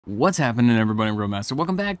What's happening, everybody? Roadmaster.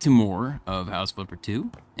 Welcome back to more of House Flipper 2,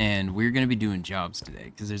 and we're going to be doing jobs today,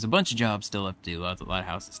 because there's a bunch of jobs still left to do, a lot of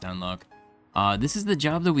houses to unlock. This is the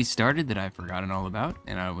job that we started that I've forgotten all about,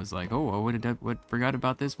 and I was like, oh, what forgot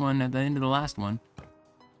about this one at the end of the last one.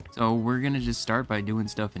 So we're going to just start by doing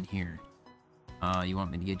stuff in here. You want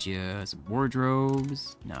me to get you some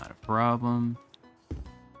wardrobes? Not a problem.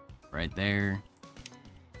 Right there.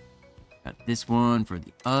 Got this one for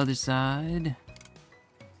the other side.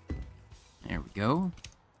 There we go.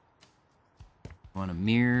 Want a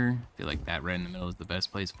mirror. I feel like that right in the middle is the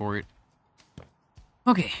best place for it.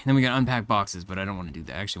 Okay, then we got unpack boxes, but I don't want to do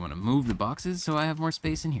that. I actually want to move the boxes so I have more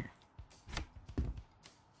space in here.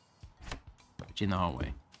 Put you in the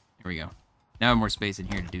hallway. There we go. Now I have more space in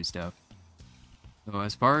here to do stuff. So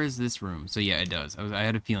as far as this room, so yeah, it does. I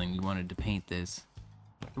had a feeling we wanted to paint this.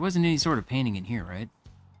 There wasn't any sort of painting in here, right?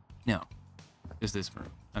 No. Just this room.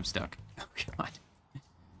 I'm stuck. Oh, God.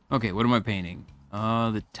 Okay, what am I painting?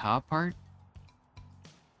 The top part?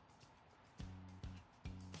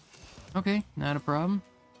 Okay, not a problem.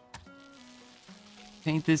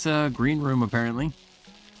 Paint this, green room, apparently.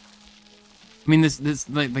 I mean,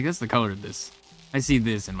 like, that's the color of this. I see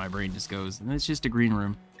this and my brain just goes, and it's just a green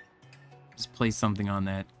room. Just place something on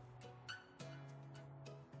that.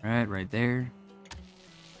 Alright, right there.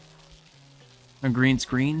 A green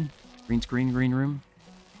screen. Green screen, green room.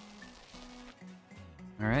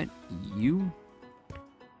 Alright, you.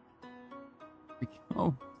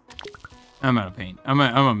 Oh. I'm out of paint. I'm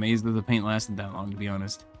amazed that the paint lasted that long, to be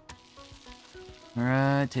honest.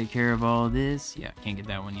 Alright, take care of all of this. Yeah, can't get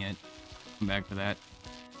that one yet. Come back for that.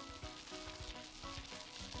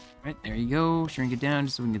 Alright, there you go. Shrink it down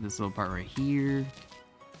just so we can get this little part right here.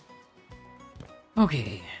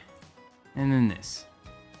 Okay. And then this.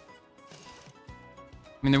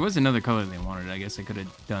 I mean, there was another color they wanted. I guess I could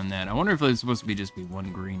have done that. I wonder if it was supposed to be just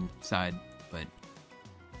one green side, but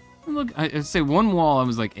look, I'd say one wall I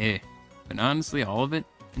was like, eh. But honestly, all of it,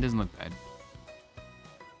 it doesn't look bad.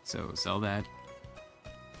 So, sell that.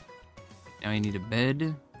 Now you need a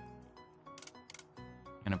bed.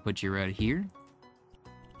 Gonna put you right here.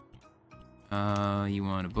 You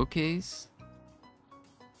want a bookcase?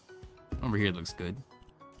 Over here looks good.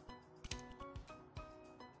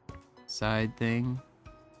 Side thing.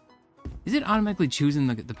 Is it automatically choosing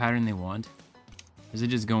the pattern they want? Or is it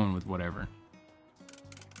just going with whatever?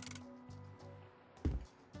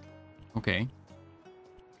 Okay.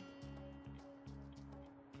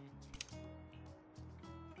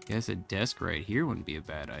 Guess a desk right here wouldn't be a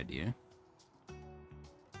bad idea.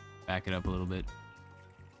 Back it up a little bit.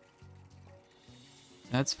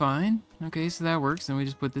 That's fine. Okay, so that works. Then we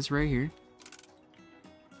just put this right here.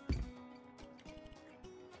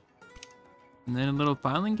 And then a little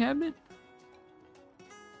filing cabinet?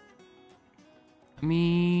 I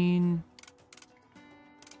mean,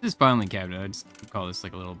 this filing cabinet, I'd just call this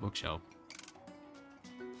like a little bookshelf.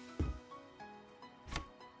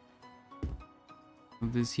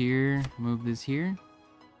 Move this here, move this here.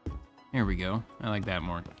 There we go. I like that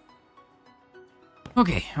more.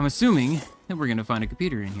 Okay, I'm assuming that we're gonna find a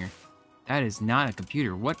computer in here. That is not a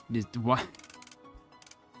computer. What?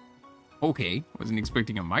 Okay, wasn't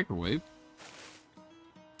expecting a microwave.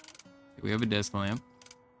 We have a desk lamp.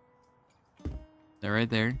 They're right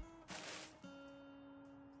there.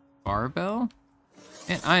 Barbell?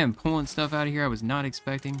 And I am pulling stuff out of here I was not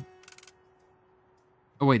expecting.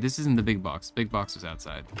 Oh wait, this isn't the big box. Big box was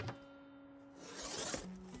outside.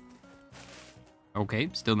 Okay,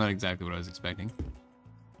 still not exactly what I was expecting.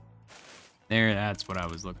 There, that's what I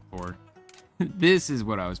was looking for. This is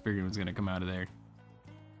what I was figuring was gonna come out of there.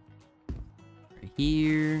 Right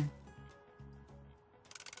here.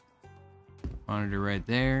 Monitor right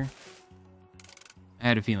there. I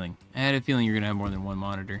had a feeling. I had a feeling you're gonna have more than one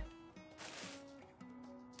monitor.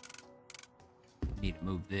 Need to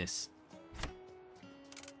move this.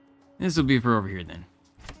 This will be for over here then.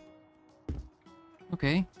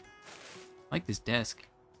 Okay. I like this desk.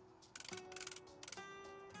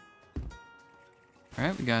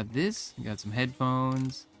 Alright, we got this. We got some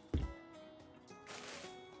headphones.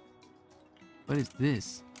 What is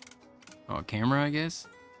this? Oh, a camera, I guess?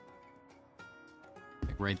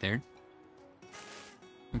 Like right there.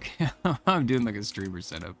 Okay, I'm doing like a streamer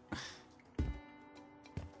setup. I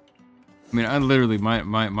mean, I literally,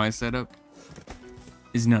 my setup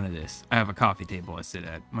is none of this. I have a coffee table I sit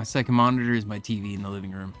at. My second monitor is my TV in the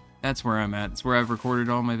living room. That's where I'm at. It's where I've recorded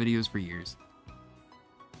all my videos for years.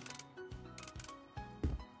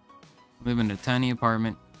 Live in a tiny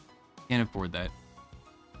apartment. Can't afford that.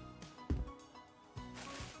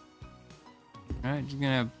 Alright, just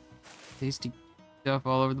gonna have tasty stuff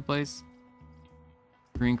all over the place.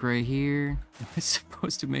 Drink right here. Am I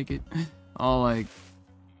supposed to make it all like...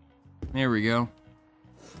 There we go.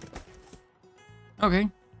 Okay.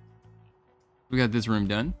 We got this room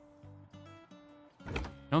done.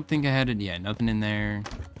 Don't think I had it. Yeah, nothing in there.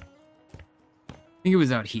 I think it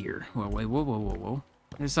was out here. Whoa, wait, whoa, whoa, whoa, whoa.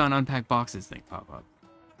 I just saw an unpacked boxes thing pop up.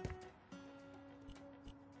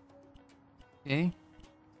 Okay.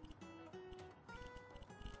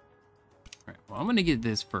 Alright, well, I'm gonna get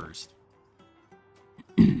this first.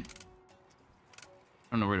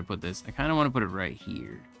 I don't know where to put this. I kind of want to put it right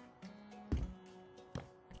here. There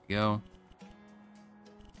we go.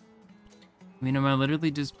 I mean, am I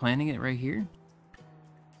literally just planting it right here?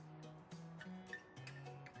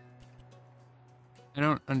 I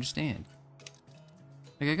don't understand.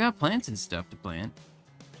 Like, I got plants and stuff to plant.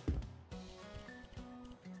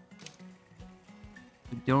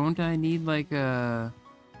 Don't I need, like, a...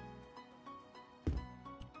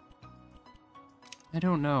 I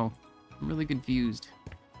don't know. I'm really confused.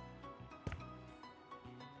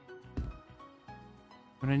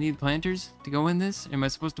 But I need planters to go in this? Am I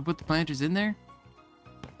supposed to put the planters in there?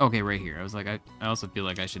 Okay, right here. I was like, I also feel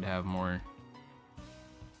like I should have more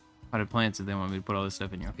potted plants if they want me to put all this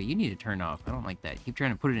stuff in here. Okay, you need to turn off. I don't like that. You keep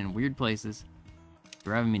trying to put it in weird places. It's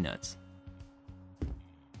driving me nuts.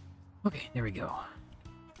 Okay, there we go.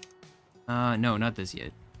 No, not this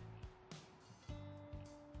yet.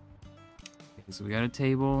 Okay, so we got a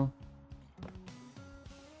table. I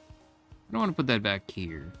don't want to put that back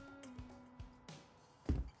here.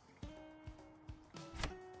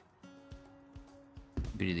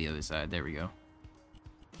 To the other side. There we go.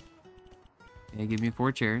 Okay, give me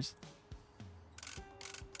 4 chairs.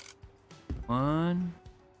 1,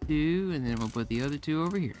 2, and then we'll put the other 2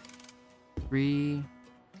 over here. 3.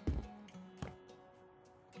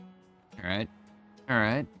 Alright.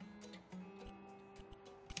 Alright.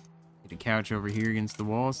 Get a couch over here against the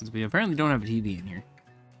wall since we apparently don't have a TV in here.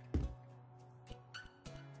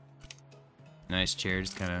 Nice chair,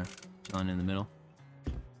 just kind of chilling in the middle.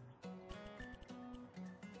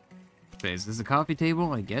 Is this a coffee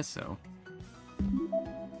table? I guess so.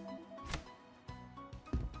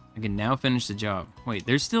 I can now finish the job. Wait,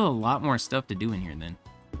 there's still a lot more stuff to do in here then.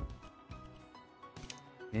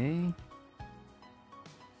 Okay.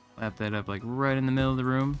 Lap that up like right in the middle of the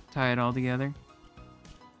room. Tie it all together.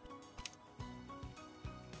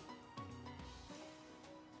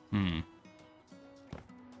 I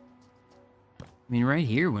mean, right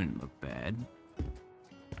here wouldn't look bad.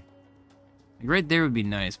 Like, right there would be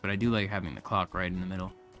nice, but I do like having the clock right in the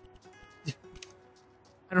middle.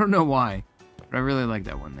 I don't know why, but I really like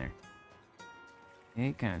that one there.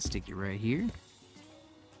 Okay, kind of stick it right here.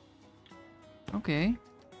 Okay.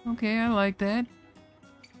 Okay, I like that.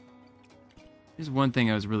 There's one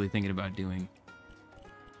thing I was really thinking about doing.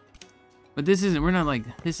 But this isn't, we're not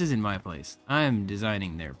like, this isn't my place. I'm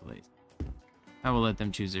designing their place. I will let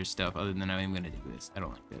them choose their stuff other than I'm going to do this. I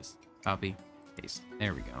don't like this. Copy, paste.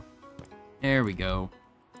 There we go. There we go.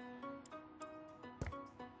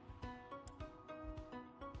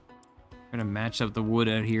 Gonna match up the wood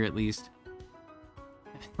out here at least.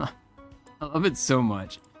 I love it so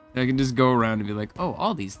much. I can just go around and be like, oh,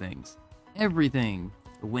 all these things. Everything.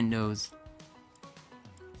 The windows.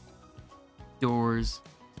 Doors.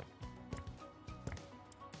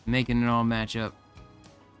 Making it all match up.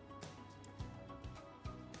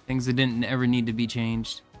 Things that didn't ever need to be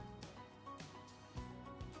changed.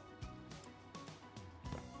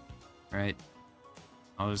 Right.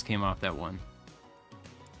 All just came off that one.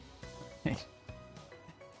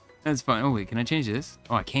 That's fine. Oh wait, can I change this?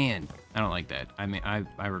 Oh, I can. I don't like that. I mean,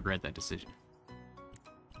 I regret that decision.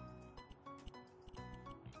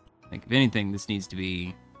 Like, if anything, this needs to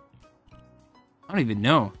be... I don't even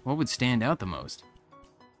know. What would stand out the most?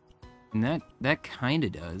 And that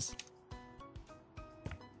kinda does.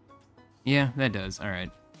 Yeah, that does.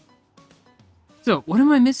 Alright. So, what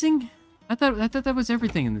am I missing? I thought that was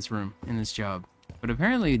everything in this room, in this job. But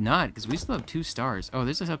apparently not, because we still have 2 stars. Oh,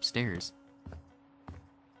 there's this upstairs.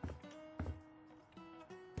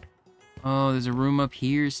 Oh, there's a room up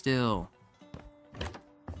here still.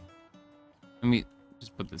 Let me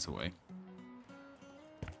just put this away.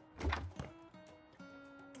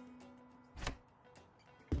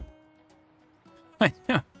 I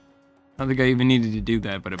know. I don't think I even needed to do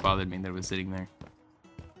that, but it bothered me that it was sitting there.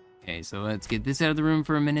 Okay, so let's get this out of the room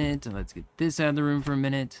for a minute. And let's get this out of the room for a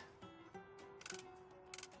minute.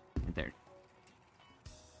 Right there.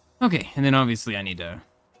 Okay, and then obviously I need to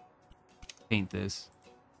paint this.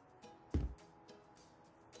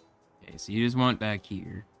 Okay, so you just want back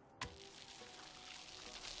here.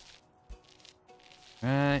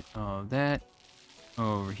 Right, all of that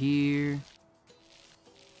over here.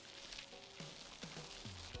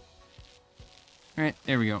 Alright,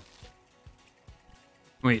 there we go.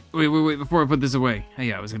 Wait, before I put this away. Oh,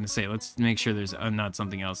 yeah, I was gonna say, let's make sure there's not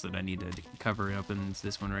something else that I need to cover up, and it's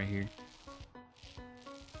this one right here.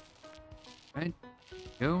 Right,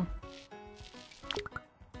 go.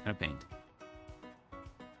 Gotta paint.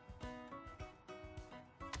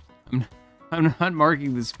 I'm not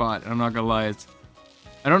marking the spot, I'm not gonna lie,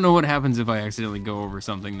 I don't know what happens if I accidentally go over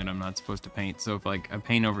something that I'm not supposed to paint, so if, like, I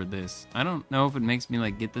paint over this, I don't know if it makes me,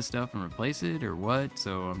 like, get this stuff and replace it or what,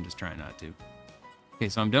 so I'm just trying not to. Okay,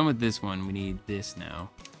 so I'm done with this one. We need this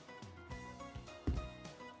now.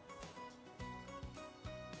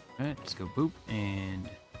 Alright, just go boop and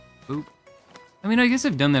boop. I mean, I guess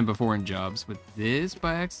I've done that before in jobs with this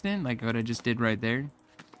by accident, like what I just did right there.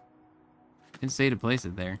 Didn't say to place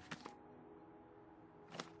it there.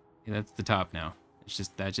 Yeah, that's the top now. It's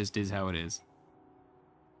just, that just is how it is.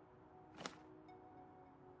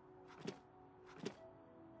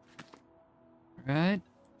 Alright.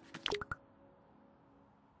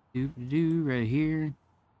 Do right here.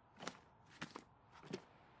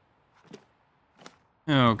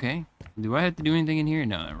 Okay. Do I have to do anything in here?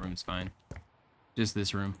 No, that room's fine. Just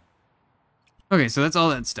this room. Okay, so that's all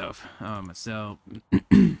that stuff. So,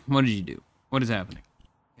 what did you do? What is happening?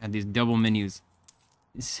 God, these double menus.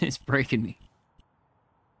 It's breaking me.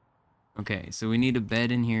 Okay, so we need a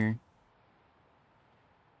bed in here.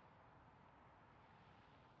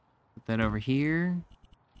 Put that over here.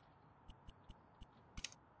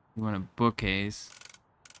 You want a bookcase.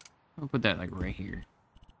 I'll put that like right here.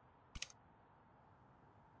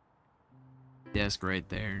 Desk right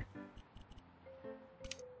there.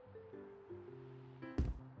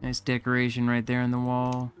 Nice decoration right there on the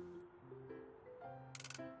wall.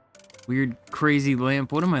 Weird, crazy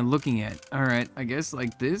lamp. What am I looking at? Alright, I guess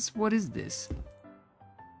like this. What is this?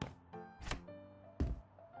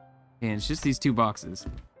 Okay, it's just these two boxes.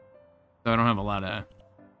 So I don't have a lot of...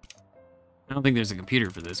 I don't think there's a computer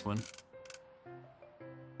for this one.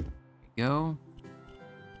 There we go.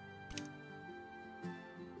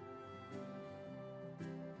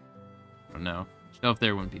 I don't know. Shelf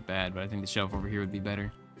there wouldn't be bad, but I think the shelf over here would be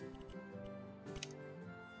better.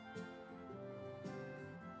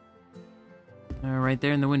 Right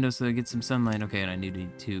there in the window so it gets some sunlight. Okay, and I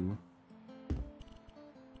need two. I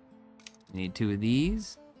need two of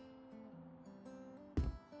these.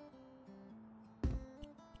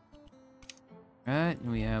 Right, and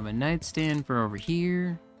we have a nightstand for over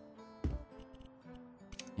here.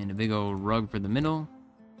 And a big old rug for the middle.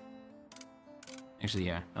 Actually,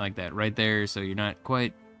 yeah, I like that. Right there, so you're not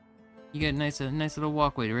quite... You get a nice little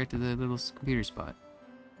walkway right to the little computer spot.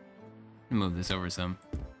 Move this over some.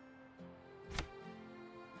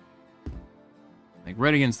 Like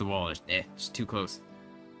right against the wall, it's too close.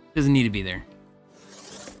 Doesn't need to be there.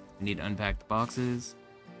 We need to unpack the boxes.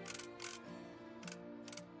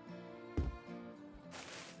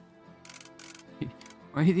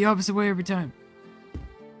 Why the opposite way every time?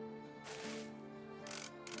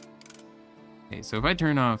 Okay, so if I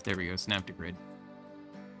turn off, there we go, snap to grid.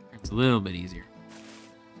 It's a little bit easier.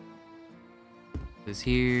 This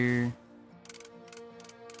here.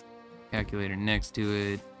 Calculator next to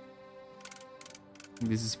it. I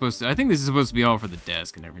think this is supposed to be all for the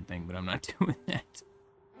desk and everything, but I'm not doing that.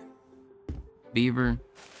 Beaver.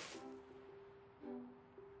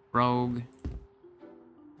 Rogue.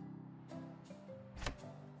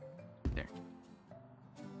 There.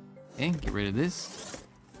 Okay, get rid of this.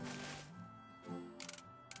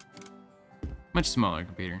 Much smaller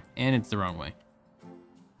computer, and it's the wrong way.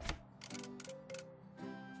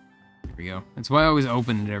 There we go. That's why I always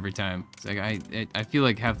open it every time. It's like I feel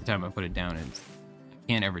like half the time I put it down, I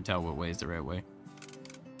can't ever tell what way is the right way.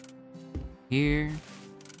 Here.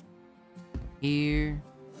 Here.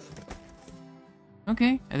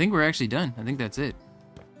 Okay, I think we're actually done. I think that's it.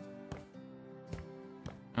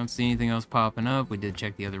 I don't see anything else popping up. We did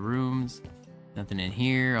check the other rooms. Nothing in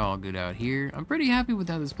here. All good out here. I'm pretty happy with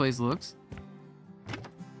how this place looks.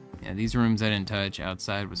 Yeah, these rooms I didn't touch.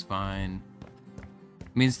 Outside was fine. I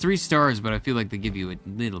mean, it's 3 stars, but I feel like they give you a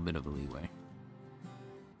little bit of a leeway.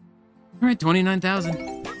 All right, 29,000.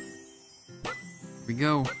 Here we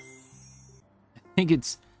go. I think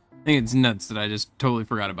it's nuts that I just totally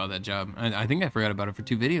forgot about that job. I think I forgot about it for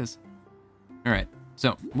 2 videos. All right,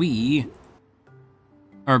 so we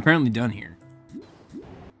are apparently done here.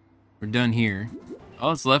 We're done here. All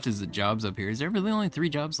that's left is the jobs up here. Is there really only 3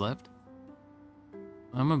 jobs left?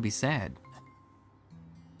 I'm gonna be sad.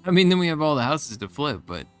 I mean, then we have all the houses to flip,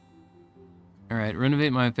 but... Alright,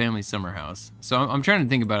 renovate my family's summer house. So I'm trying to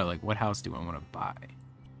think about it, like, what house do I want to buy?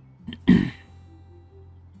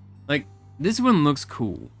 Like, this one looks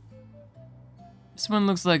cool. This one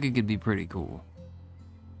looks like it could be pretty cool.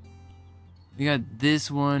 We got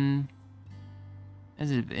this one.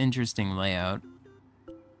 Has an interesting layout.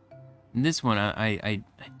 And this one, I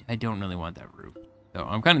don't really want that roof. So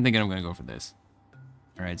I'm kind of thinking I'm going to go for this.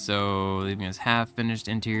 All right, so leaving us half finished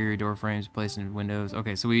interior door frames, placed in windows.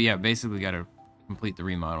 Okay, so we, yeah, basically got to complete the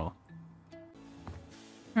remodel.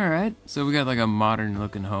 All right, so we got like a modern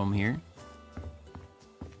looking home here.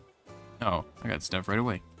 Oh, I got stuff right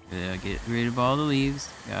away. Get rid of all the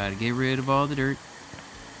leaves. Gotta get rid of all the dirt.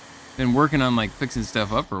 Been working on like fixing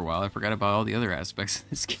stuff up for a while. I forgot about all the other aspects of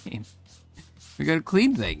this game. We gotta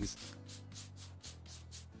clean things.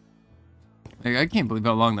 Like, I can't believe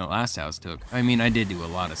how long the last house took. I mean, I did do a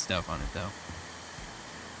lot of stuff on it though.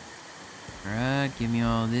 Alright, give me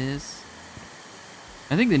all this.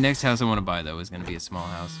 I think the next house I want to buy though is gonna be a small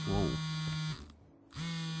house. Whoa.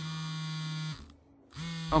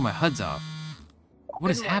 Oh, my HUD's off.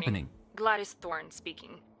 What is happening? Gladys Thorne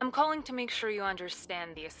speaking. I'm calling to make sure you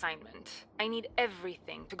understand the assignment. I need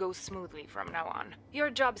everything to go smoothly from now on. Your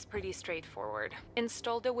job's pretty straightforward.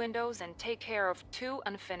 Install the windows and take care of 2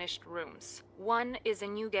 unfinished rooms. One is a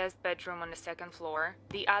new guest bedroom on the 2nd floor.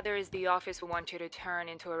 The other is the office we want you to turn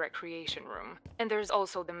into a recreation room. And there's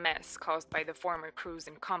also the mess caused by the former crew's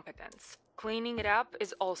incompetence. Cleaning it up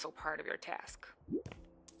is also part of your task.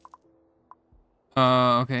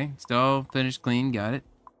 Okay. Still finished, clean, got it.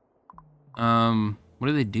 What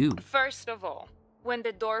do they do? First of all, when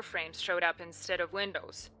the door frames showed up instead of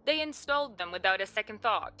windows, they installed them without a second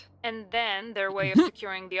thought. And then their way of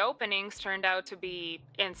securing the openings turned out to be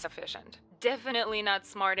insufficient. Definitely not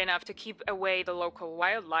smart enough to keep away the local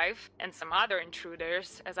wildlife and some other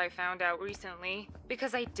intruders, as I found out recently,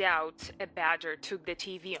 because I doubt a badger took the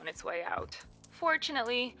TV on its way out.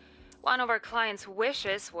 Fortunately, one of our clients'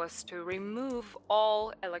 wishes was to remove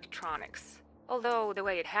all electronics, although the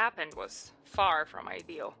way it happened was far from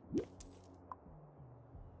ideal.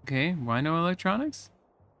 Okay, why no electronics?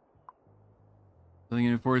 Building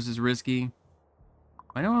in a forest is risky.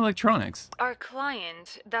 Why no electronics? Our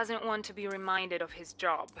client doesn't want to be reminded of his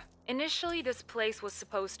job. Initially, this place was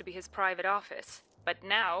supposed to be his private office, but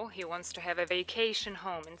now he wants to have a vacation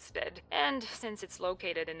home instead. And since it's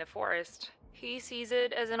located in the forest, he sees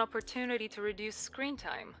it as an opportunity to reduce screen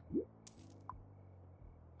time.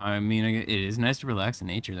 I mean, it is nice to relax in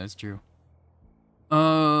nature, that's true.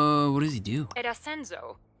 What does he do? At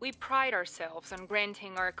Ascenso, we pride ourselves on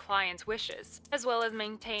granting our clients' wishes, as well as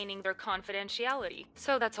maintaining their confidentiality.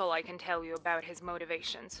 So that's all I can tell you about his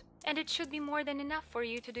motivations. And it should be more than enough for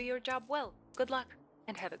you to do your job well. Good luck,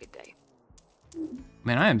 and have a good day.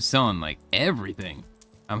 Man, I am selling, like, everything.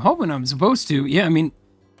 I'm hoping I'm supposed to. Yeah, I mean,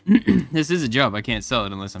 this is a job. I can't sell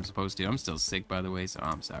it unless I'm supposed to. I'm still sick, by the way, so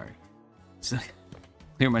I'm sorry. So,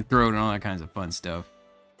 clear my throat and all that kinds of fun stuff.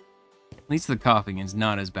 At least the coughing is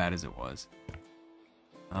not as bad as it was.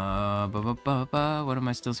 What am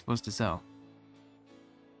I still supposed to sell?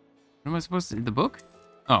 What am I supposed to... The book?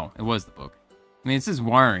 Oh, it was the book. I mean, it says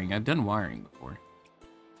wiring. I've done wiring before.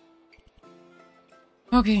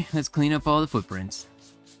 Okay, let's clean up all the footprints.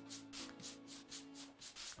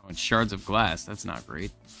 Oh, and shards of glass. That's not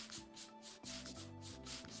great.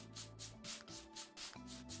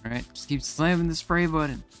 Alright, just keep slamming the spray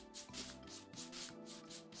button.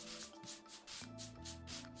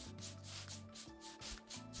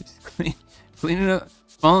 Just cleaning up,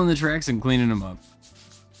 following the tracks and cleaning them up.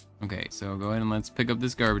 Okay, so go ahead and let's pick up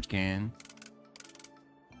this garbage can.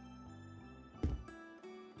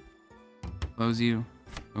 Close you,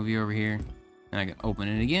 move you over here, and I can open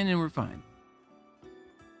it again and we're fine.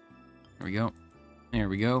 There we go. There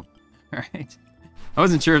we go. Alright. I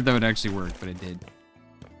wasn't sure if that would actually work, but it did.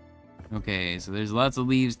 Okay, so there's lots of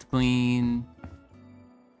leaves to clean.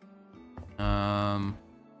 I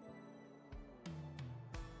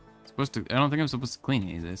don't think I'm supposed to clean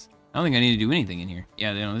any of this. I don't think I need to do anything in here.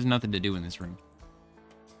 Yeah, there's nothing to do in this room.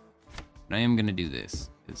 But I am gonna do this,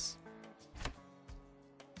 because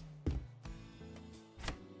I'm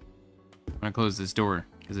gonna close this door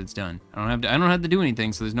because it's done. I don't have to do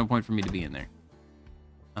anything, so there's no point for me to be in there.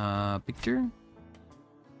 Picture?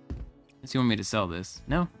 Unless you want me to sell this.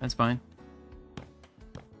 No, that's fine.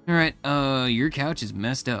 Alright, your couch is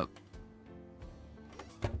messed up.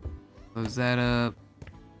 Close that up.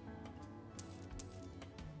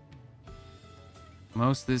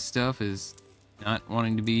 Most of this stuff is not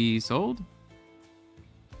wanting to be sold.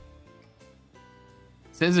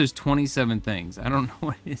 It says there's 27 things. I don't know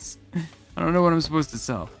what it is. I don't know what I'm supposed to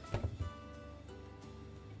sell.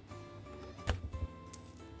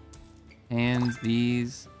 Hands,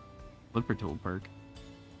 these. Flipper tool perk.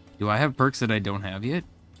 Do I have perks that I don't have yet?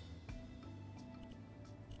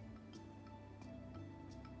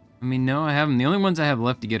 I mean, no, I haven't. The only ones I have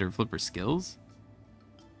left to get are flipper skills.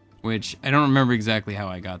 Which, I don't remember exactly how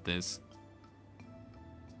I got this.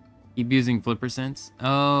 Keep using flipper sense?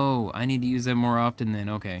 Oh, I need to use that more often then,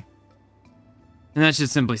 okay. And that's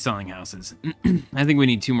just simply selling houses. I think we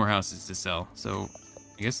need 2 more houses to sell, so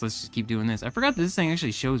I guess let's just keep doing this. I forgot that this thing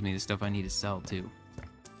actually shows me the stuff I need to sell, too.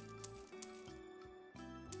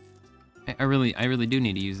 I really do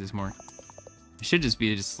need to use this more. I should just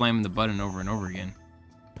be just slamming the button over and over again.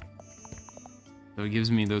 So it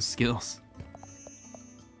gives me those skills.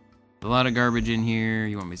 A lot of garbage in here.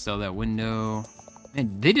 You want me to sell that window?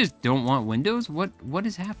 Man, they just don't want windows? What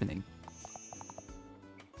is happening?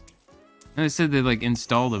 I said they like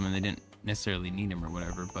installed them and they didn't necessarily need them or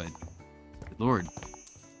whatever, but good Lord.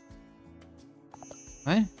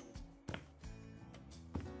 What? Is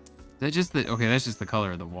that just the okay, that's just the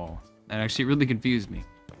color of the wall. That actually really confused me.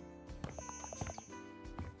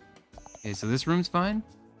 Okay, so this room's fine.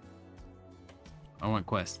 I want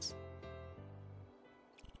quests.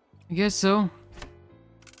 I guess so.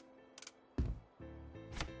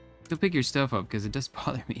 Still pick your stuff up because it does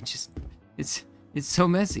bother me. It's so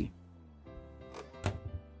messy.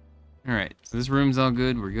 All right, so this room's all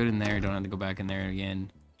good. We're good in there. Don't have to go back in there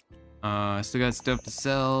again. Still got stuff to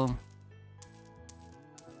sell.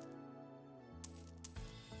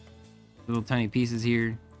 Little tiny pieces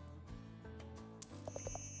here.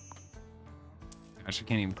 Gosh, I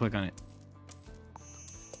can't even click on it.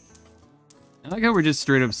 I like how we're just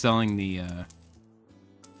straight up selling the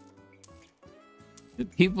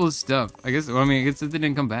people's stuff. I guess, well, I mean, I guess if they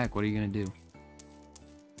didn't come back, what are you gonna do?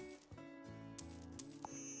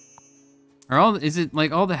 Is it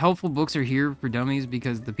like all the helpful books are here for dummies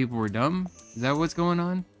because the people were dumb? Is that what's going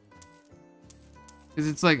on? Because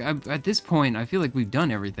it's like, at this point, I feel like we've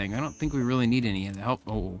done everything. I don't think we really need any of the help.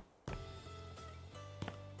 Oh.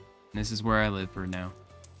 This is where I live for now.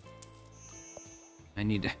 I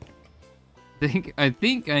need to... I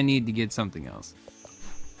think I need to get something else.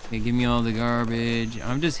 Okay, give me all the garbage.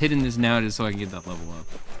 I'm just hitting this now just so I can get that level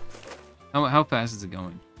up. How fast is it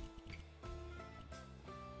going?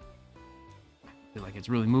 I feel like it's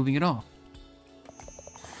really moving at all.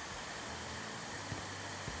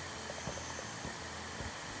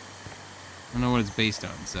 I don't know what it's based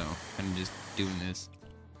on, so I'm just doing this.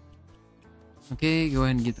 Okay, go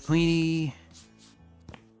ahead and get the cleanie.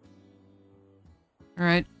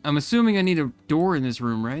 Alright, I'm assuming I need a door in this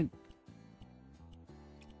room, right?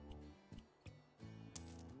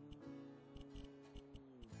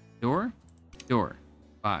 Door? Door.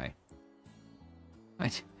 Bye.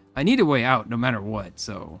 I need a way out no matter what,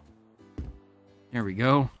 so... There we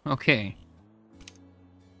go. Okay.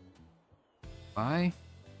 Bye.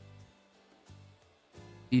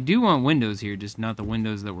 You do want windows here, just not the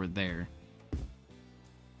windows that were there.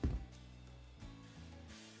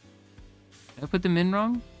 Did I put them in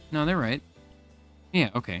wrong? No, they're right. Yeah,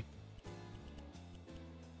 okay.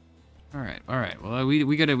 Alright, alright. Well,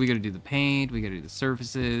 we gotta do the paint, we gotta do the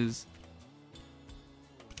surfaces.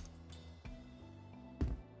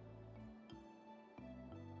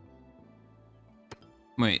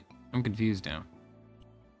 Wait, I'm confused now.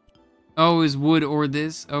 Oh, is wood or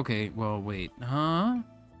this? Okay, well, wait. Huh?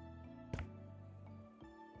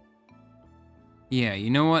 Yeah, you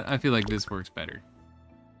know what? I feel like this works better.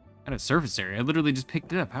 Out of surface area. I literally just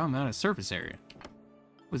picked it up. How am I out of surface area?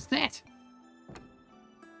 What's that? I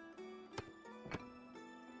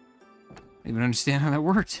don't even understand how that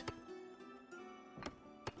worked.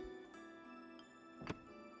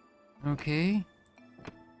 Okay.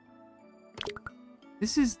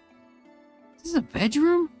 This is a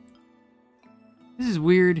bedroom? This is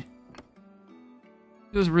weird. It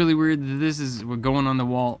feels really weird that this is going on the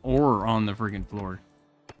wall or on the friggin' floor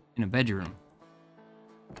in a bedroom.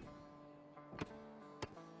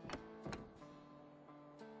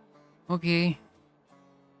 Okay.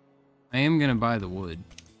 I am gonna buy the wood.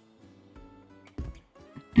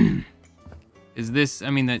 Is this, I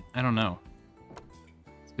mean, that, I don't know.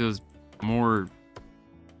 This feels more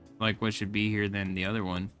like what should be here than the other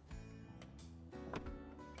one.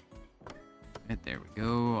 Right, there we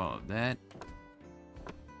go, all of that.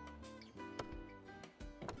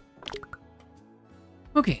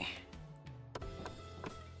 Okay.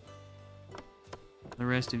 The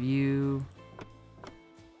rest of you.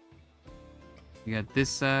 We got this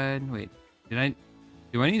side. Wait, do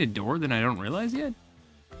I need a door that I don't realize yet?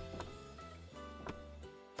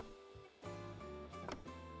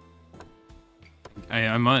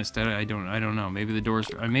 I must. I don't know. Maybe the doors.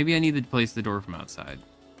 Maybe I need to place the door from outside.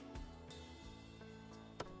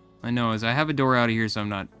 I know, as I have a door out of here, so I'm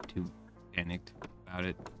not too panicked about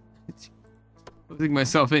it. Putting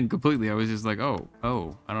myself in completely. I was just like, oh, I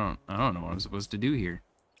don't know what I'm supposed to do here.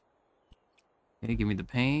 Okay, give me the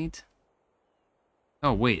paint.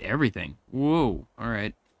 Oh, wait, everything. Whoa, all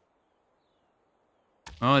right.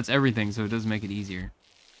 Well, it's everything, so it does make it easier.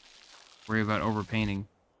 Worry about overpainting.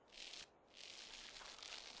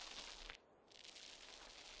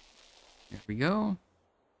 There we go.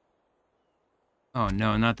 Oh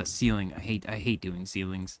no, not the ceiling. I hate doing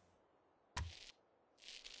ceilings.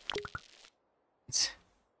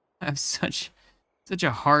 I have such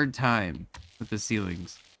a hard time with the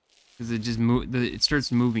ceilings because it just it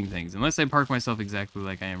starts moving things. Unless I park myself exactly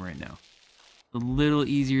like I am right now. A little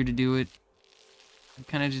easier to do it. It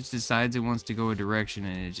kind of just decides it wants to go a direction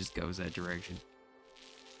and it just goes that direction.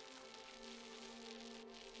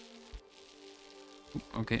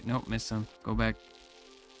 Okay, nope, missed some. Go back.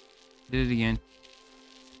 Did it again.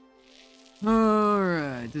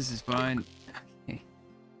 Alright, this is fine. Okay.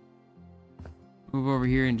 Move over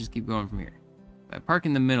here and just keep going from here. If I park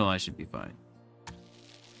in the middle, I should be fine.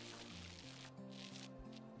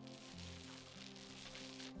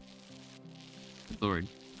 Good Lord.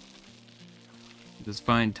 Those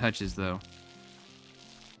fine touches, though.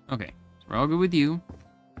 Okay, so we're all good with you.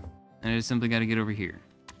 And I just simply got to get over here.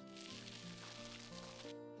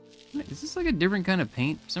 Is this like a different kind of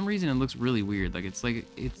paint? For some reason, it looks really weird. Like it's I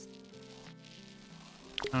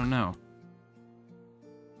don't know.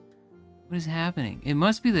 What is happening? It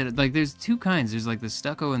must be that, like, there's two kinds. There's like the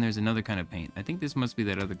stucco and there's another kind of paint. I think this must be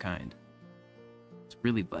that other kind. It's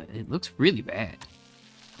really bad. It looks really bad.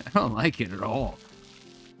 I don't like it at all.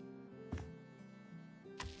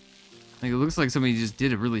 Like, it looks like somebody just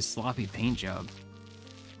did a really sloppy paint job.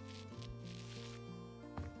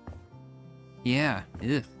 Yeah,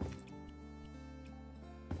 ugh.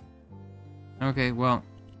 Okay, well,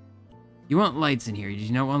 you want lights in here. Did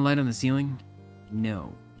you not want light on the ceiling?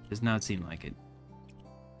 No, does not seem like it.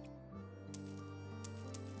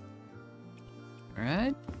 All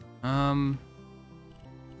right.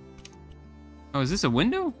 Oh, is this a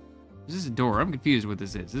window? Is this a door? I'm confused what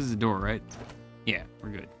this is. This is a door, right? Yeah,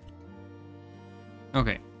 we're good.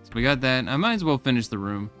 Okay, so we got that. I might as well finish the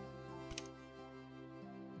room.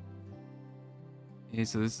 Okay,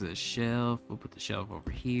 so this is a shelf. We'll put the shelf over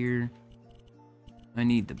here. I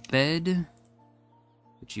need the bed.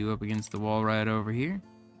 Put you up against the wall right over here.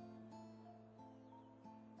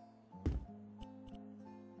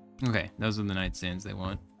 Okay, those are the nightstands they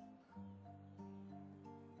want.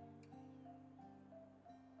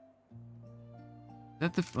 Is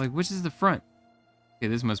that the, like, which is the front? Okay,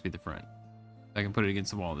 this must be the front. I can put it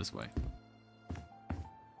against the wall this way.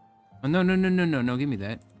 Oh, no, give me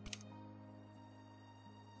that.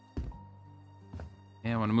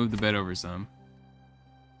 Yeah, I want to move the bed over some.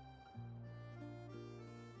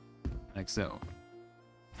 Like so.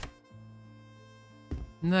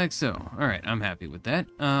 Like so. Alright, I'm happy with that.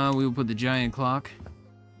 We will put the giant clock.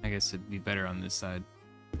 I guess it'd be better on this side.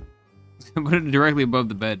 Put it directly above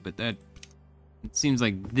the bed, but that... It seems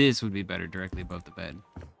like this would be better directly above the bed.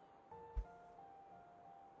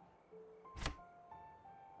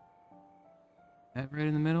 That right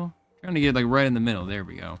in the middle? Trying to get like right in the middle. There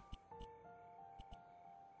we go.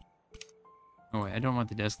 Oh wait, I don't want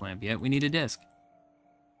the desk lamp yet. We need a desk.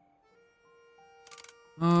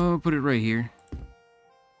 Oh, put it right here.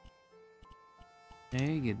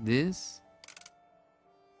 Okay, get this.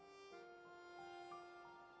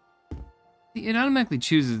 See, it automatically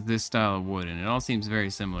chooses this style of wood, and it all seems very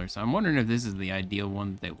similar, so I'm wondering if this is the ideal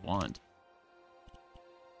one that they want.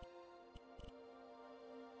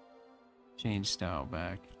 Change style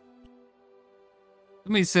back.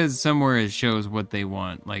 Somebody says somewhere it shows what they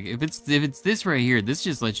want. Like, if it's this right here, this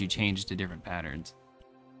just lets you change to different patterns.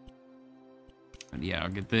 But yeah, I'll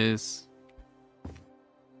get this.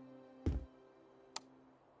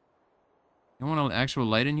 You want an actual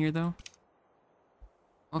light in here, though?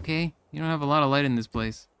 Okay, you don't have a lot of light in this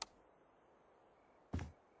place.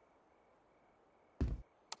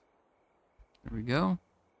 There we go.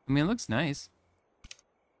 I mean, it looks nice.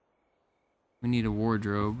 We need a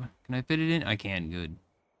wardrobe. Can I fit it in? I can, good.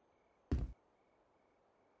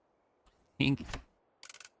 Pink.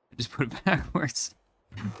 I just put it backwards.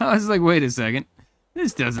 I was like, wait a second.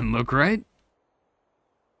 This doesn't look right.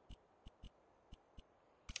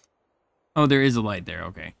 Oh, there is a light there,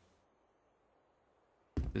 okay.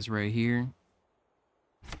 This right here.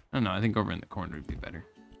 I don't know, I think over in the corner would be better.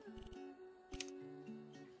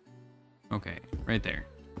 Okay, right there.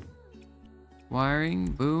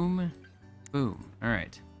 Wiring, boom, boom.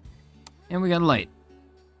 Alright. And we got a light.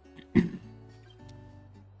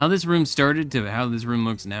 How this room started to how this room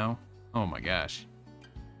looks now. Oh my gosh.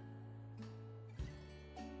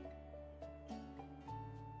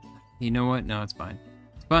 You know what? No, it's fine.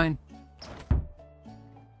 It's fine.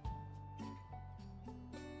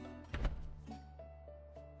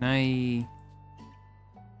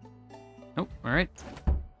 Oh, alright.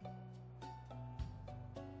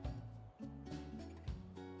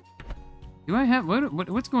 Do I have...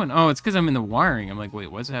 What's going on? Oh, it's because I'm in the wiring. I'm like,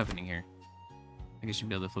 wait, what's happening here? I guess I should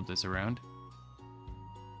be able to flip this around.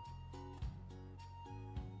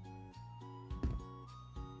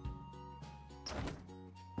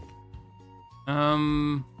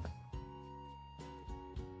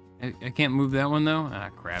 I can't move that one, though? Ah,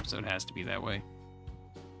 crap, so it has to be that way.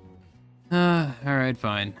 Alright,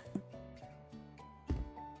 fine.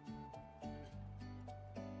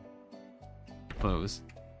 Close.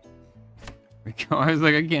 There we go. I was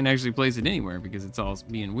like, I can't actually place it anywhere because it's all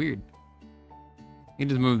being weird. I can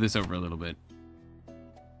just move this over a little bit.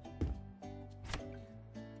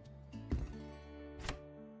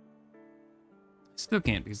 Still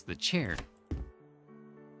can't because of the chair.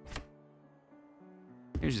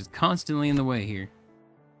 Chair's just constantly in the way here.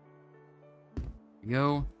 There we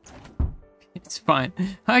go. It's fine.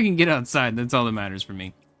 I can get outside. That's all that matters for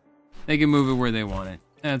me. They can move it where they want it.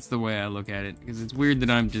 That's the way I look at it. Because it's weird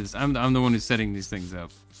that I'm the one who's setting these things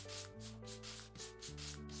up.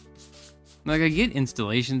 Like, I get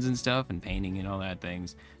installations and stuff and painting and all that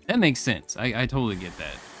things. That makes sense. I totally get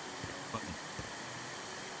that. But,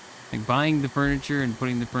 like, buying the furniture and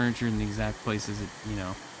putting the furniture in the exact places, you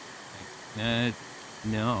know. Like,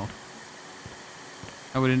 no.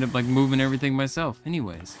 I would end up, like, moving everything myself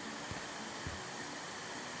anyways.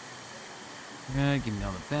 Alright, give me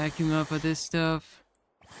all the vacuum up of this stuff.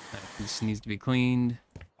 This needs to be cleaned.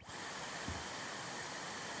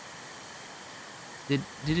 Did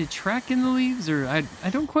it track in the leaves, or I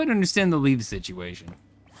don't quite understand the leaves situation.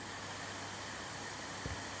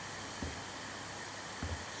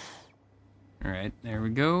 Alright, there we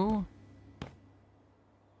go.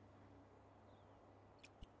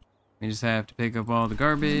 We just have to pick up all the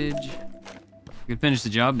garbage. We can finish the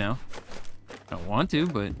job now. I don't want to,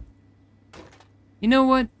 but... You know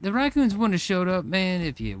what? The raccoons wouldn't have showed up, man,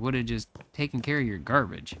 if you would have just taken care of your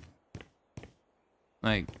garbage.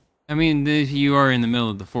 Like, I mean, if you are in the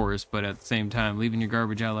middle of the forest, but at the same time, leaving your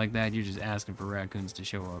garbage out like that, you're just asking for raccoons to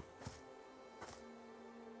show up.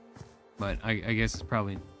 But I guess it's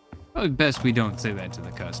probably best we don't say that to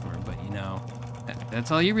the customer, but you know,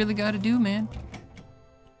 that's all you really got to do, man.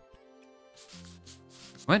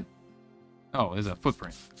 What? Oh, there's a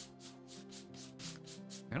footprint.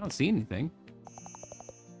 I don't see anything.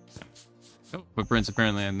 Oh, footprints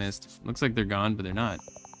apparently I missed. Looks like they're gone, but they're not.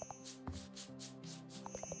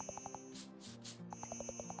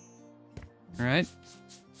 Alright.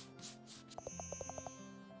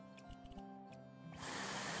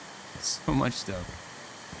 So much stuff.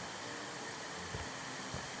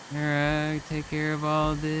 Alright, take care of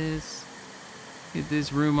all this. Get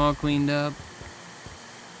this room all cleaned up.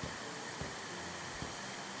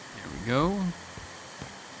 There we go.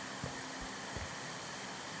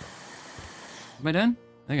 Am I done?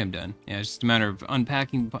 I think I'm done. Yeah, it's just a matter of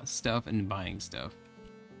unpacking stuff and buying stuff.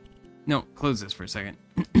 No, close this for a second.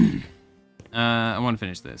 I want to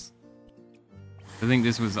finish this. I think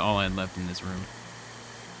this was all I had left in this room.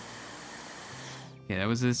 Okay, that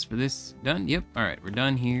was this for this. Done? Yep. Alright, we're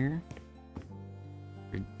done here.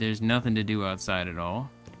 There's nothing to do outside at all.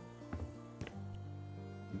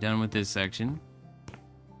 Done with this section.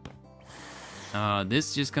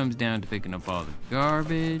 This just comes down to picking up all the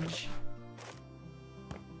garbage.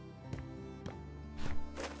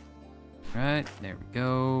 Right, there we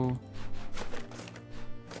go.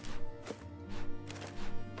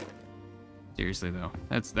 Seriously though,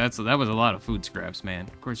 that was a lot of food scraps, man.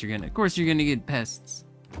 Of course you're gonna get pests.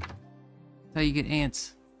 That's how you get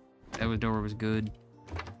ants. That door was good.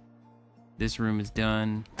 This room is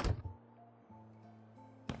done.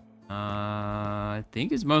 I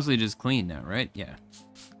think it's mostly just clean now, right? Yeah.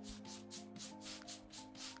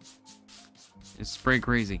 Just spray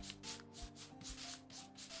crazy.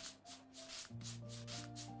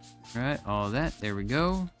 Alright, all of that. There we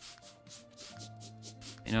go.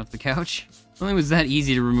 And off the couch. If only it was that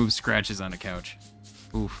easy to remove scratches on a couch.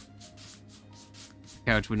 Oof.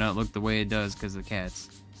 The couch would not look the way it does because of the cats.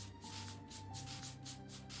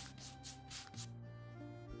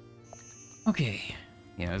 Okay.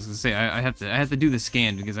 Yeah, I was gonna say I have to do the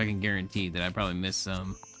scan because I can guarantee that I probably missed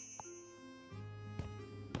some.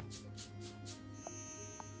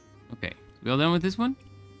 Okay. We all done with this one?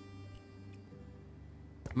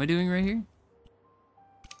 Am I doing right here?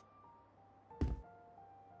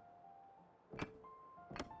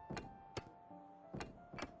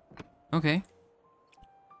 Okay.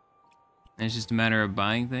 And it's just a matter of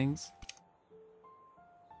buying things.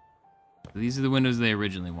 So these are the windows they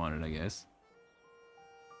originally wanted, I guess.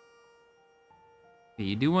 Okay,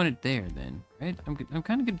 you do want it there then, right? I'm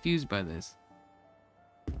kind of confused by this.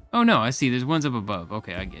 Oh no, I see. There's ones up above.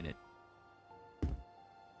 Okay, I get it.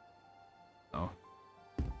 Oh.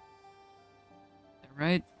 Is that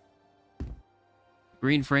right?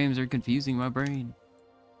 Green frames are confusing my brain.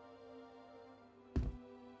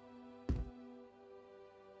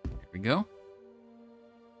 There we go.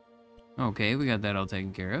 Okay, we got that all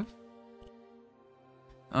taken care of.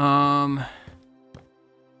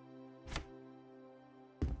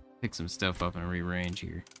 Pick some stuff up and rearrange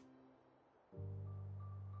here.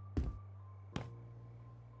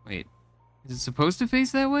 Wait, is it supposed to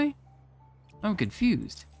face that way? I'm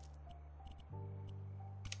confused.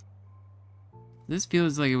 This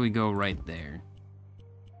feels like it would go right there.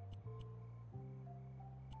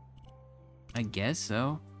 I guess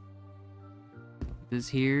so. This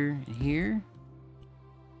here and here.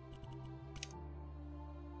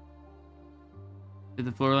 Fit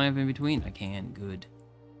the floor lamp in between? I can, good.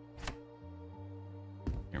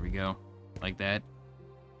 There we go. Like that.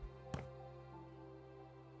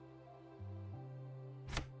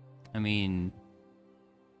 I mean...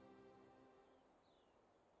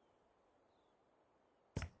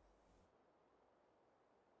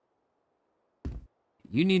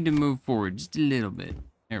 You need to move forward just a little bit.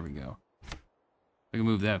 There we go. I can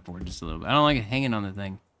move that forward just a little bit. I don't like it hanging on the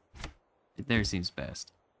thing. Right there seems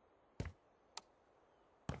best.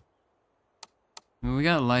 I mean, we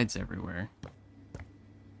got lights everywhere.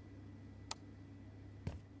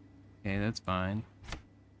 Okay, that's fine.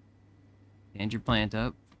 Stand your plant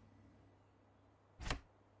up.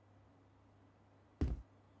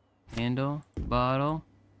 Handle, bottle.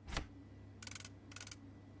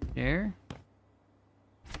 Chair.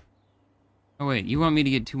 Oh wait, you want me to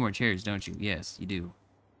get 2 more chairs, don't you? Yes, you do.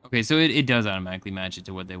 Okay, so it does automatically match it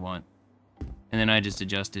to what they want. And then I just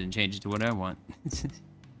adjust it and change it to what I want. I was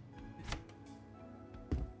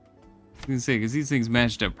gonna say, because these things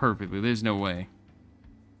matched up perfectly. There's no way.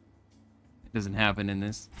 It doesn't happen in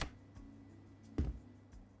this.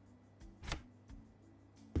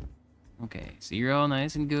 Okay, so you're all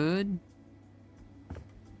nice and good.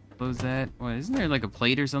 Close that. What, isn't there like a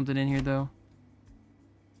plate or something in here, though?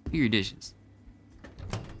 Do your dishes.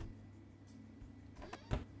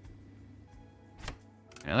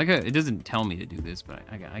 I like it doesn't tell me to do this, but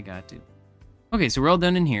I got to. Okay, so we're all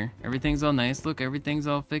done in here. Everything's all nice. Look, everything's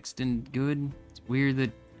all fixed and good. It's weird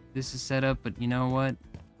that this is set up, but you know what?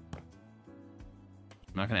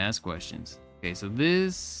 I'm not gonna ask questions. Okay, so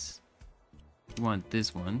this... You want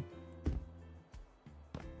this one.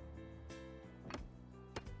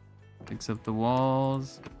 Fix up the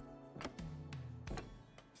walls.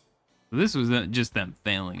 So this was just them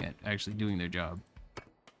failing at actually doing their job.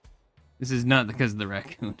 This is not because of the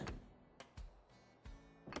raccoon.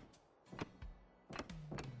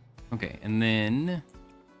 Okay, and then...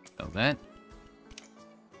 sell that.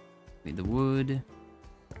 Need the wood.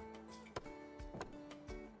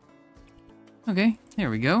 Okay,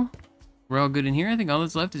 there we go. We're all good in here. I think all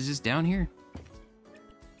that's left is just down here.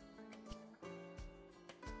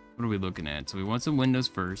 What are we looking at? So we want some windows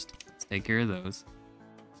first. Let's take care of those.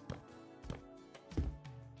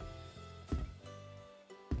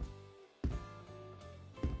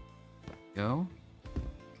 Go.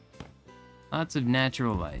 Lots of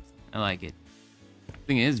natural light. I like it. I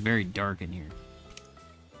think it is very dark in here.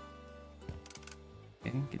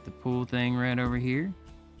 Okay, get the pool thing right over here.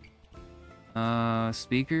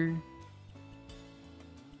 Speaker.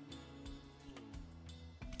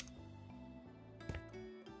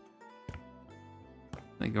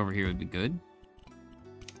 I think over here would be good.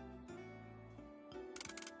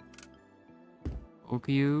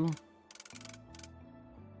 OQ.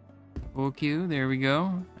 OQ, there we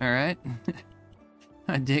go. Alright.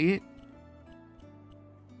 I dig it.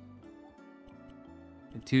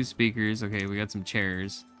 2 speakers. Okay, we got some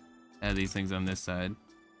chairs. Add these things on this side.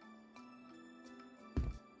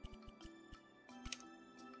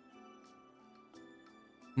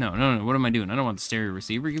 No, no, no. What am I doing? I don't want the stereo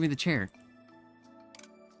receiver. Give me the chair.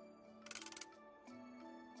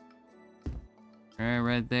 Alright,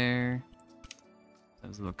 right there.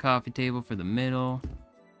 There's a little coffee table for the middle.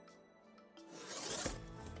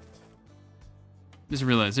 Just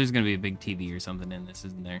realized there's gonna be a big TV or something in this,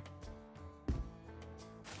 isn't there?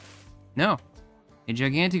 No. A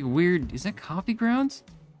gigantic weird... Is that coffee grounds?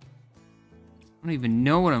 I don't even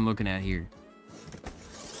know what I'm looking at here.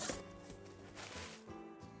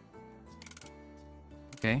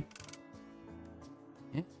 Okay.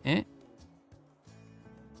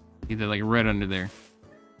 Either like right under there.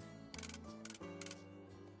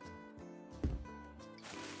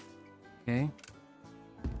 Okay.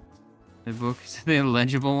 The book, is the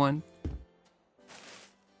illegible one?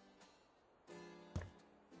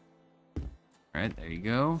 Alright, there you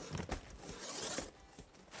go.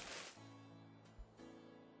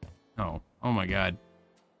 Oh my god.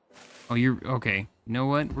 Oh, you're, okay. You know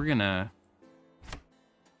what? We're gonna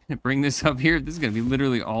bring this up here. This is gonna be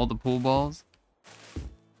literally all the pool balls.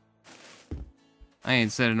 I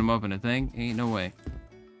ain't setting them up in a thing. Ain't no way.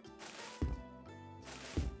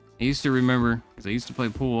 I used to remember, because I used to play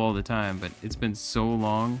pool all the time, but it's been so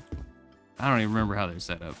long, I don't even remember how they're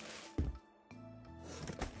set up.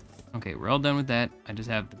 Okay, we're all done with that. I just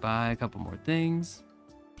have to buy a couple more things.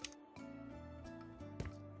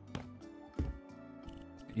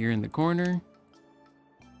 Here in the corner.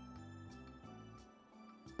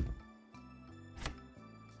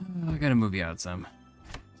 Oh, I gotta move you out some.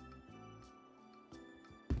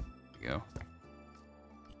 There you go.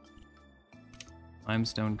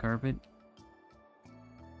 Limestone carpet.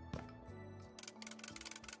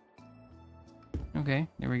 Okay,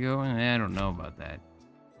 there we go. I don't know about that.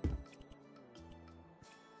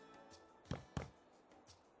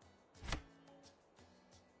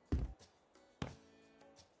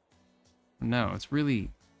 No, it's really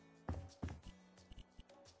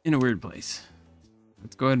in a weird place.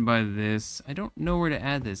 Let's go ahead and buy this. I don't know where to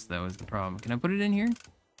add this, though, is the problem. Can I put it in here?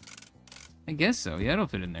 I guess so. Yeah, it'll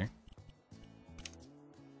fit in there.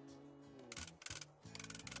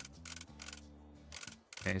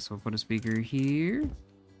 Okay, so we'll put a speaker here.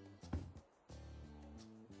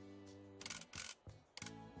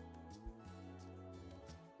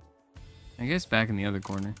 I guess back in the other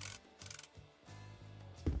corner.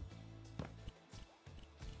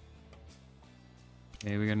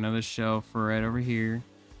 Okay, we got another shelf for right over here.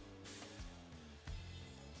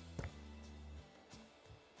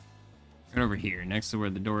 Right over here, next to where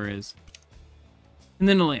the door is. And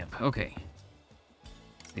then a lamp. Okay.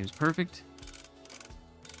 Seems perfect.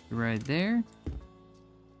 Right there. Are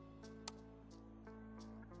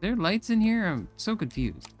there lights in here? I'm so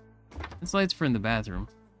confused. This light's for in the bathroom.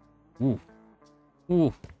 Ooh.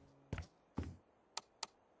 Ooh.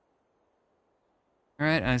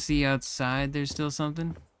 Alright, I see outside there's still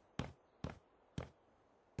something.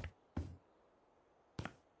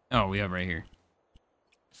 Oh, we have right here.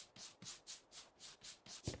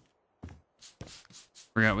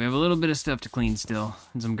 Forgot, we have a little bit of stuff to clean still,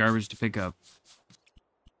 and some garbage to pick up.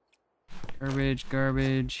 Garbage,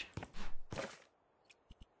 garbage.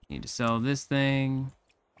 Need to sell this thing.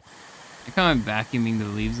 I kind of vacuuming the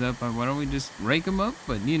leaves up. Why don't we just rake them up?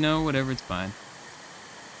 But you know, whatever, it's fine.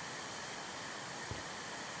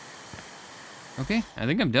 Okay, I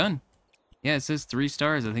think I'm done. Yeah, it says 3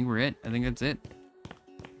 stars. I think we're it. I think that's it.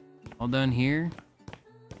 All done here.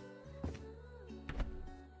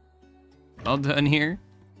 All done here.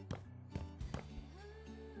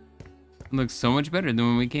 It looks so much better than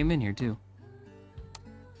when we came in here, too.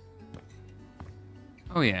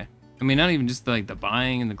 Oh, yeah. I mean, not even just like the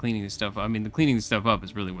buying and the cleaning of stuff. I mean, the cleaning the stuff up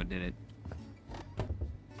is really what did it.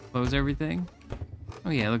 Close everything. Oh,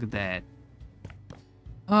 yeah, look at that.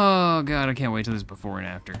 Oh, God, I can't wait till this before and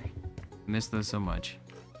after. I miss those so much.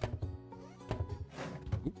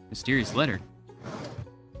 Ooh, mysterious letter.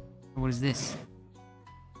 What is this?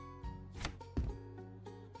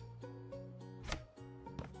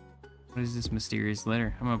 What is this mysterious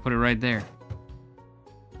letter? I'm gonna put it right there.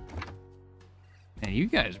 Man, you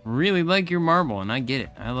guys really like your marble, and I get it.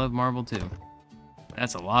 I love marble too.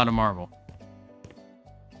 That's a lot of marble.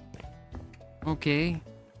 Okay.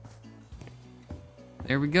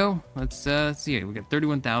 There we go. Let's see it. We got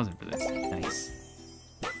 31,000 for this. Nice.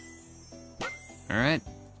 All right.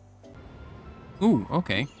 Ooh,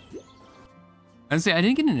 okay. I'd say I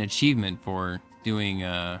didn't get an achievement for doing.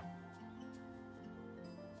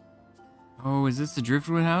 Oh, is this the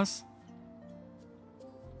Driftwood house?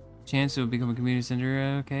 Chance it will become a community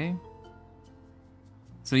center. Okay.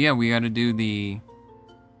 So yeah, we got to do the.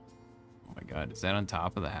 Oh my God, is that on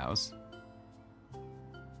top of the house?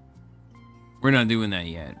 We're not doing that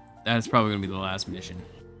yet. That's probably gonna be the last mission.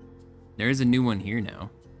 There is a new one here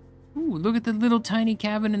now. Ooh, look at the little tiny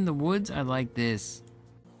cabin in the woods. I like this.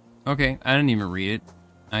 Okay, I didn't even read it.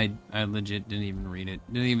 I legit didn't even read it.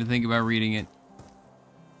 Didn't even think about reading it.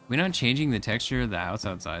 We're not changing the texture of the house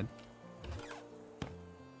outside.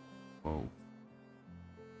 Whoa.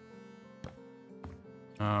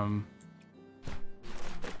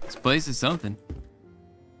 This place is something.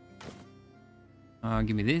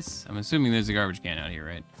 Give me this. I'm assuming there's a garbage can out here,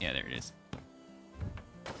 right? Yeah, there it is.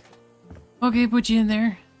 Okay, put you in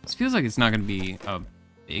there. This feels like it's not gonna be a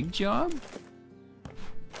big job.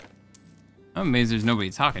 I'm amazed there's nobody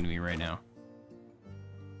talking to me right now.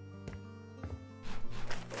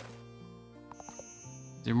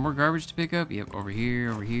 Is there more garbage to pick up? Yep, over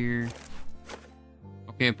here, over here.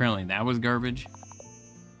 Okay, apparently that was garbage.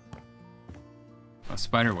 Oh,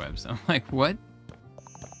 spider webs. I'm like, what?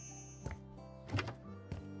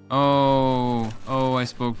 Oh, I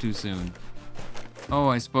spoke too soon. Oh,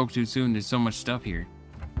 I spoke too soon. There's so much stuff here.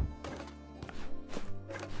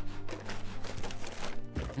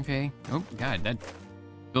 Okay. Oh, God,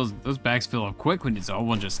 those bags fill up quick when it's all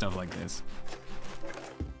bunch of stuff like this.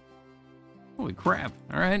 Holy crap.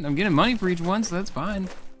 All right, I'm getting money for each one, so that's fine.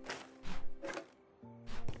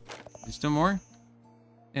 There's still more?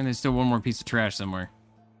 And there's still one more piece of trash somewhere.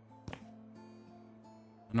 I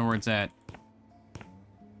don't know where it's at.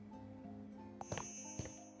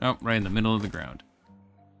 Oh, right in the middle of the ground.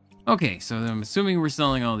 Okay, so I'm assuming we're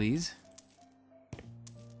selling all these.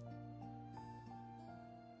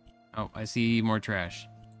 Oh, I see more trash.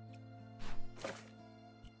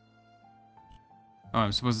 Oh,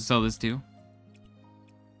 I'm supposed to sell this too?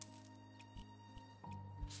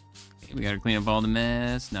 Okay, we gotta clean up all the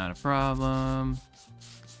mess, not a problem.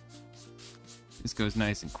 This goes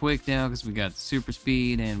nice and quick now because we got the super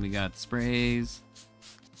speed and we got the sprays.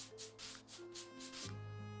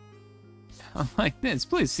 I'm like, this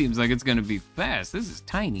place seems like it's gonna be fast. This is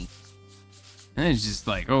tiny. And it's just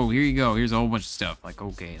like, oh, here you go. Here's a whole bunch of stuff. Like,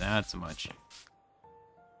 okay, not so much.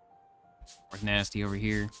 More nasty over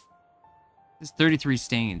here. There's 33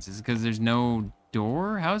 stains. Is it because there's no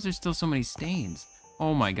door? How is there still so many stains?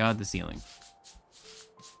 Oh my God, the ceiling.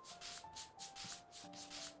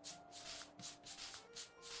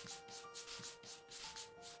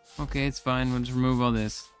 Okay, it's fine. We'll just remove all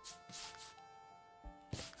this.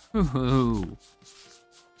 Ooh.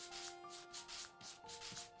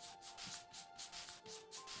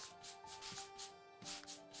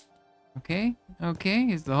 Okay.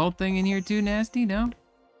 Is the whole thing in here too nasty? No?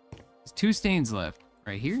 There's 2 stains left.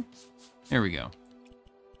 Right here? There we go.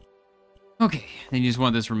 Okay, then you just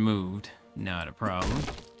want this removed. Not a problem.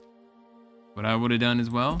 What I would have done as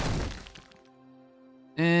well.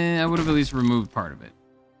 I would have at least removed part of it.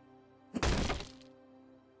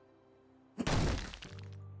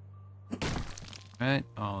 Right,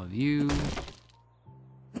 all of you.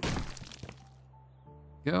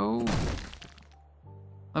 Go.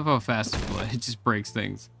 I love how fast it just breaks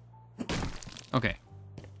things. Okay.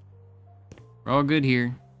 We're all good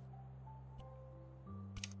here.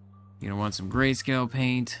 You're gonna want some grayscale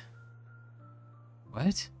paint.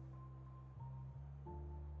 What?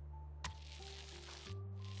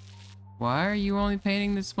 Why are you only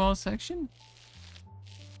painting this small section?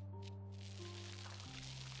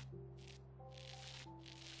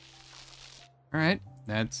 Alright,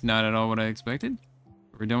 that's not at all what I expected.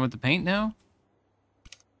 We're done with the paint now?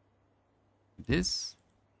 This?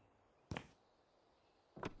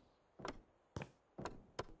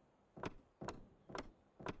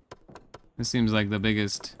 This seems like the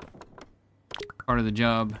biggest part of the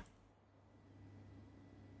job.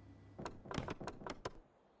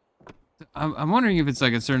 I'm wondering if it's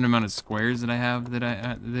like a certain amount of squares that I have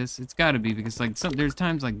that it's got to be, because like there's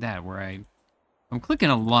times like that where I'm clicking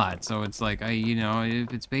a lot, so it's like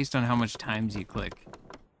if it's based on how much times you click,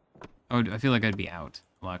 I feel like I'd be out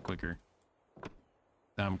a lot quicker.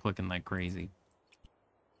 I'm clicking like crazy.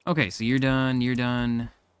 Okay, so you're done.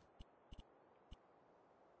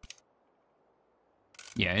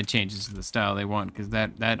 Yeah, it changes to the style they want, because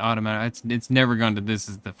that automatic, it's never gone to this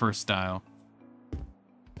as the first style.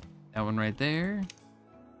 That one right there.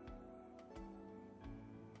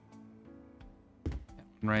 That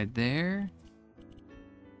one right there.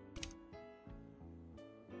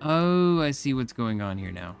 Oh, I see what's going on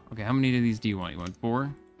here now. Okay, how many of these do you want? You want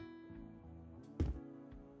 4?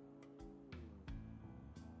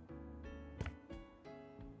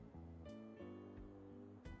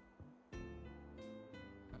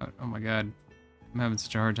 Oh my God, I'm having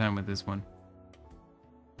such a hard time with this one.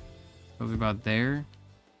 Probably about there.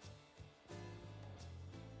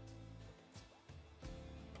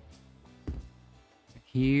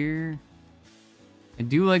 Here. I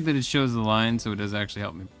do like that it shows the line, so it does actually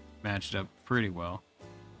help me match it up pretty well.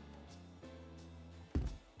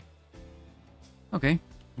 Okay,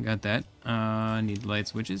 got that. I need light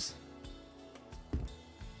switches.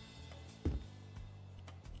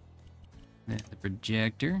 And the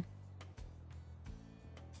projector.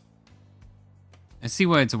 I see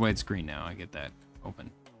why it's a white screen now. I get that.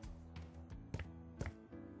 Open.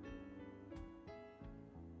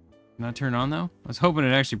 Not turn on though? I was hoping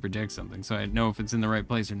it actually projects something so I'd know if it's in the right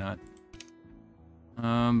place or not.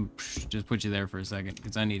 Just put you there for a second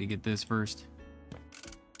because I need to get this first.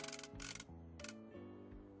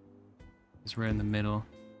 It's right in the middle.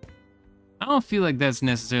 I don't feel like that's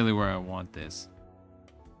necessarily where I want this.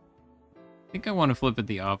 I think I want to flip it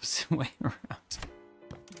the opposite way around.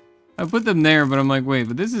 I put them there, but I'm like, wait,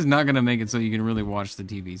 but this is not going to make it so you can really watch the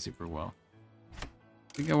TV super well.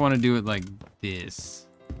 I think I want to do it like this.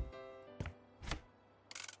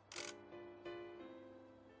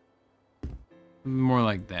 More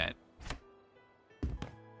like that.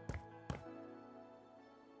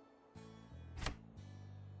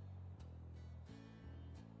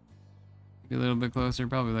 Be a little bit closer,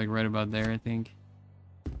 probably like right about there, I think.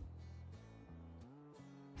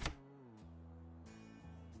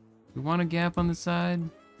 We want a gap on the side.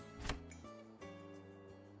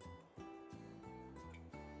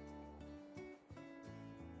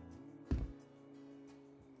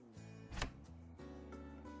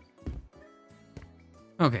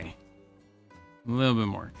 Okay. A little bit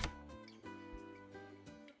more.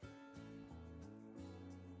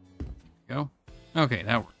 Go. Okay,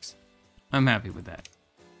 that works. I'm happy with that.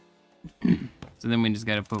 So then we just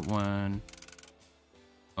gotta put one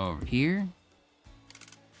over here.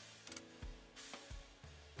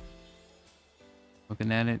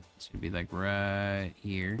 Looking at it, should be like right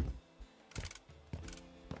here.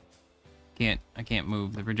 I can't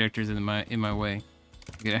move. The projector's in my way.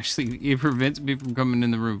 It prevents me from coming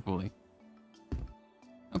in the room fully.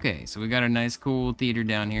 Okay, so we got a nice cool theater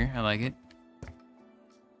down here. I like it.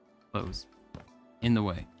 Close. In the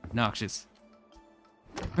way. Noxious.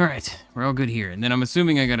 Alright, we're all good here. And then I'm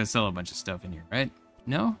assuming I gotta sell a bunch of stuff in here, right?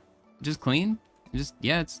 No? Just clean?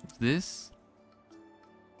 Yeah, it's this.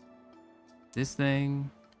 This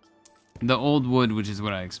thing. The old wood, which is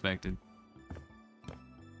what I expected.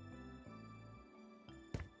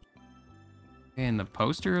 Okay, and the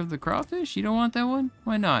poster of the crawfish? You don't want that one?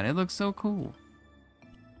 Why not? It looks so cool.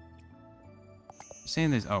 I'm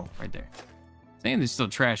saying there's... Oh, right there. I'm saying there's still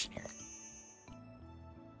trash in here.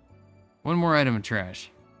 One more item of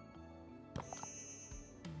trash.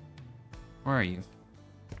 Where are you?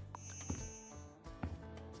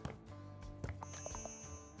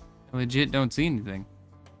 I legit don't see anything.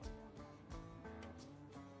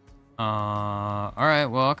 Alright,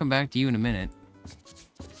 well, I'll come back to you in a minute.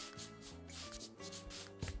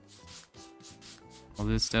 All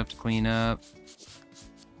this stuff to clean up.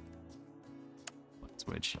 Let's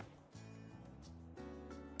switch.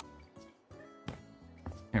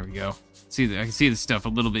 There we go. I can see the stuff a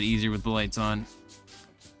little bit easier with the lights on.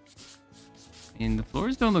 And the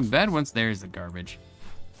floors don't look bad once there's the garbage.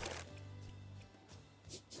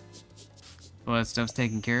 All that stuff's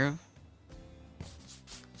taken care of.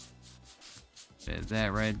 Bit of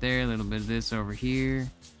that right there, a little bit of this over here.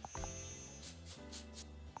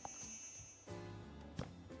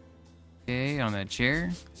 Okay, on that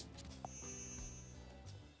chair.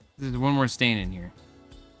 There's one more stain in here.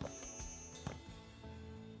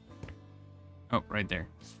 Oh, right there.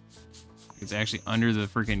 It's actually under the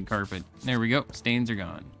freaking carpet. There we go. Stains are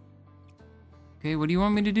gone. Okay, what do you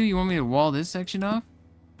want me to do? You want me to wall this section off?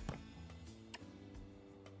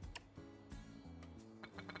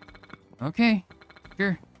 Okay,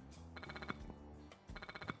 sure.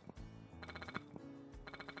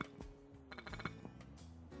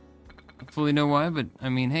 Don't fully know why, but I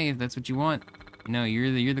mean, hey, if that's what you want. No,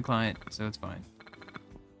 you're the client, so it's fine.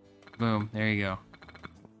 Boom, there you go.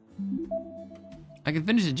 I can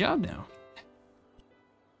finish the job now.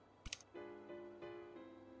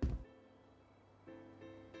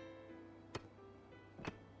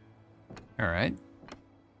 All right.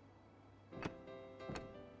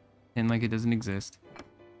 And like it doesn't exist.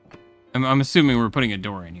 I'm assuming we're putting a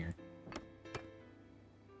door in here.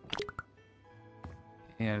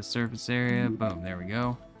 Yeah, surface area. Boom, there we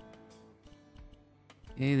go.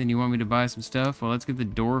 Okay, then you want me to buy some stuff? Well, let's get the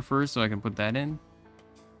door first so I can put that in.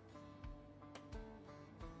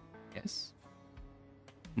 Yes.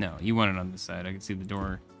 No, you want it on this side. I can see the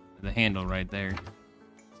door, the handle right there.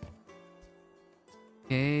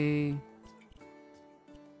 Okay.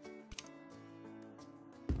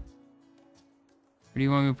 Where do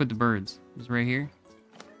you want me to put the birds? Just right here?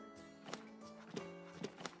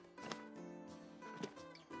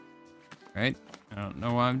 Right? I don't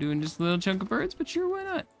know why I'm doing just a little chunk of birds, but sure, why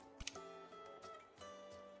not?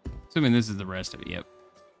 Assuming this is the rest of it, yep.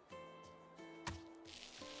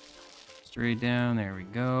 Straight down, there we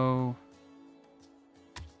go.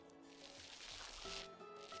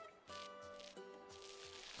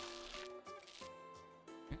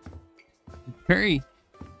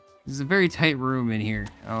 This is a very tight room in here.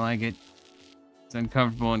 I don't like it. It's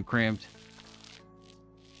uncomfortable and cramped.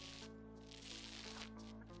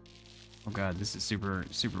 Oh god, this is super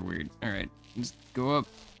weird. Alright, just go up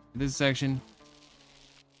this section.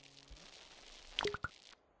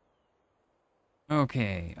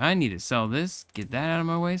 Okay, I need to sell this, get that out of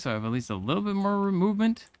my way so I have at least a little bit more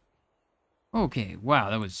movement. Okay, wow,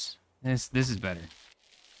 that was... This is better.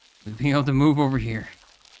 Being able to move over here.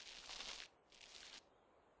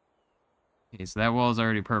 Okay, so that wall is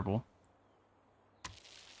already purple.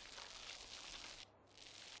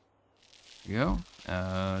 There we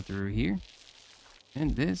go. Through here.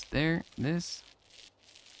 And this, there, this.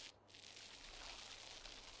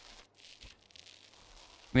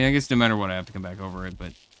 I mean, I guess no matter what, I have to come back over it,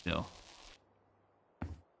 but still.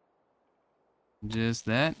 Just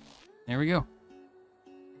that. There we go.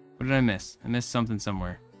 What did I miss? I missed something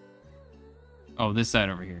somewhere. Oh, this side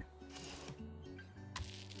over here.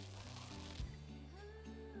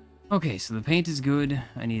 Okay, so the paint is good.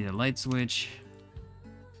 I need a light switch.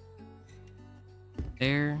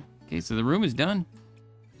 There. Okay, so the room is done.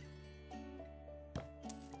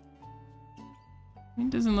 It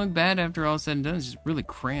doesn't look bad after all said and done. It's just really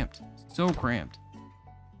cramped. So cramped.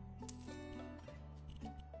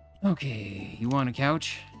 Okay, you want a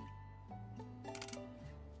couch?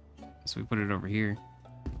 So we put it over here.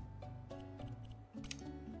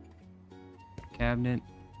 Cabinet.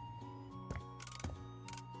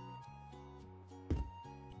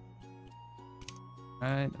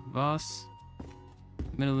 Alright, a vase.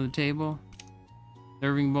 Middle of the table.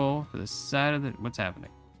 Serving bowl for the side of the... What's happening?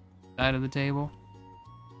 Side of the table.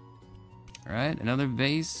 Alright, another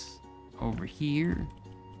vase over here.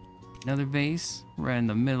 Another vase right in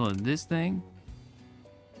the middle of this thing.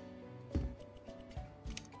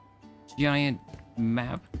 Giant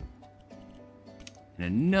map. And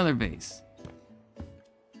another vase.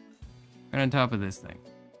 Right on top of this thing.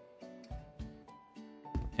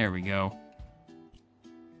 There we go.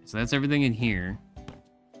 So that's everything in here.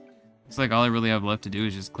 Looks like all I really have left to do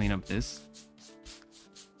is just clean up this.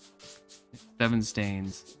 7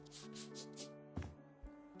 stains.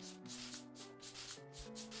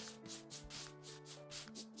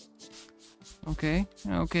 Okay,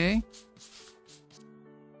 okay.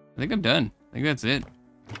 I think I'm done. I think that's it.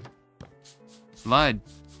 Lied.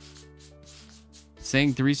 It's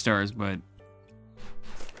saying 3 stars, but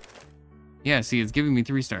yeah, see, it's giving me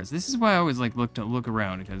 3 stars. This is why I always like look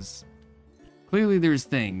around, because clearly there's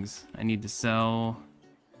things I need to sell.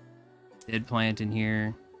 Dead plant in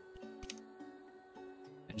here.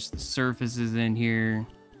 Just the surfaces in here.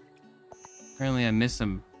 Apparently I missed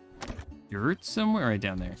some dirt somewhere right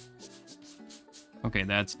down there. Okay,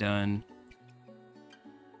 that's done.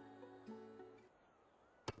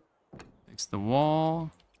 Fix the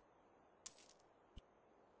wall.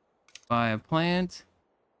 Buy a plant.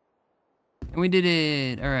 And we did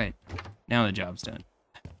it! Alright. Now the job's done.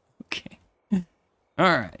 Okay.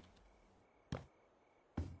 Alright.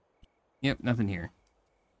 Yep, nothing here.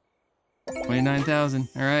 29,000.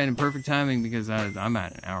 Alright, and perfect timing because I'm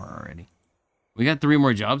at an hour already. We got 3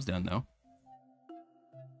 more jobs done, though.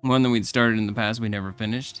 One that we'd started in the past, we never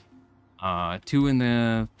finished. 2 in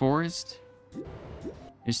the forest.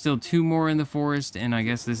 There's still 2 more in the forest, and I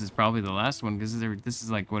guess this is probably the last one, because this is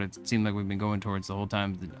like what it seemed like we've been going towards the whole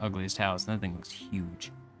time, the ugliest house. That thing looks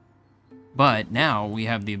huge. But now we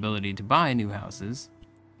have the ability to buy new houses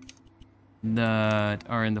that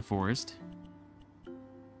are in the forest.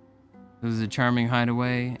 This is a charming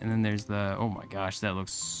hideaway, and then there's the... Oh my gosh, that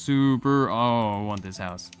looks super... Oh, I want this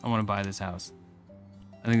house. I want to buy this house.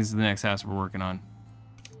 I think this is the next house we're working on.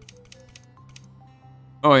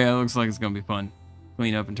 Oh yeah, it looks like it's gonna be fun.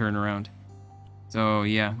 Clean up and turn around. So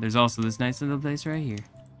yeah, there's also this nice little place right here.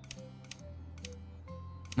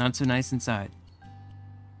 Not so nice inside.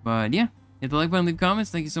 But yeah, hit the like button, leave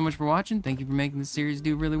comments. Thank you so much for watching. Thank you for making this series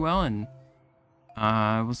do really well, and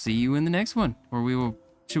we'll see you in the next one. Where we will...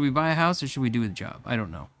 Should we buy a house or should we do a job? I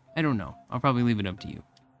don't know. I don't know. I'll probably leave it up to you.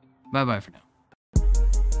 Bye-bye for now.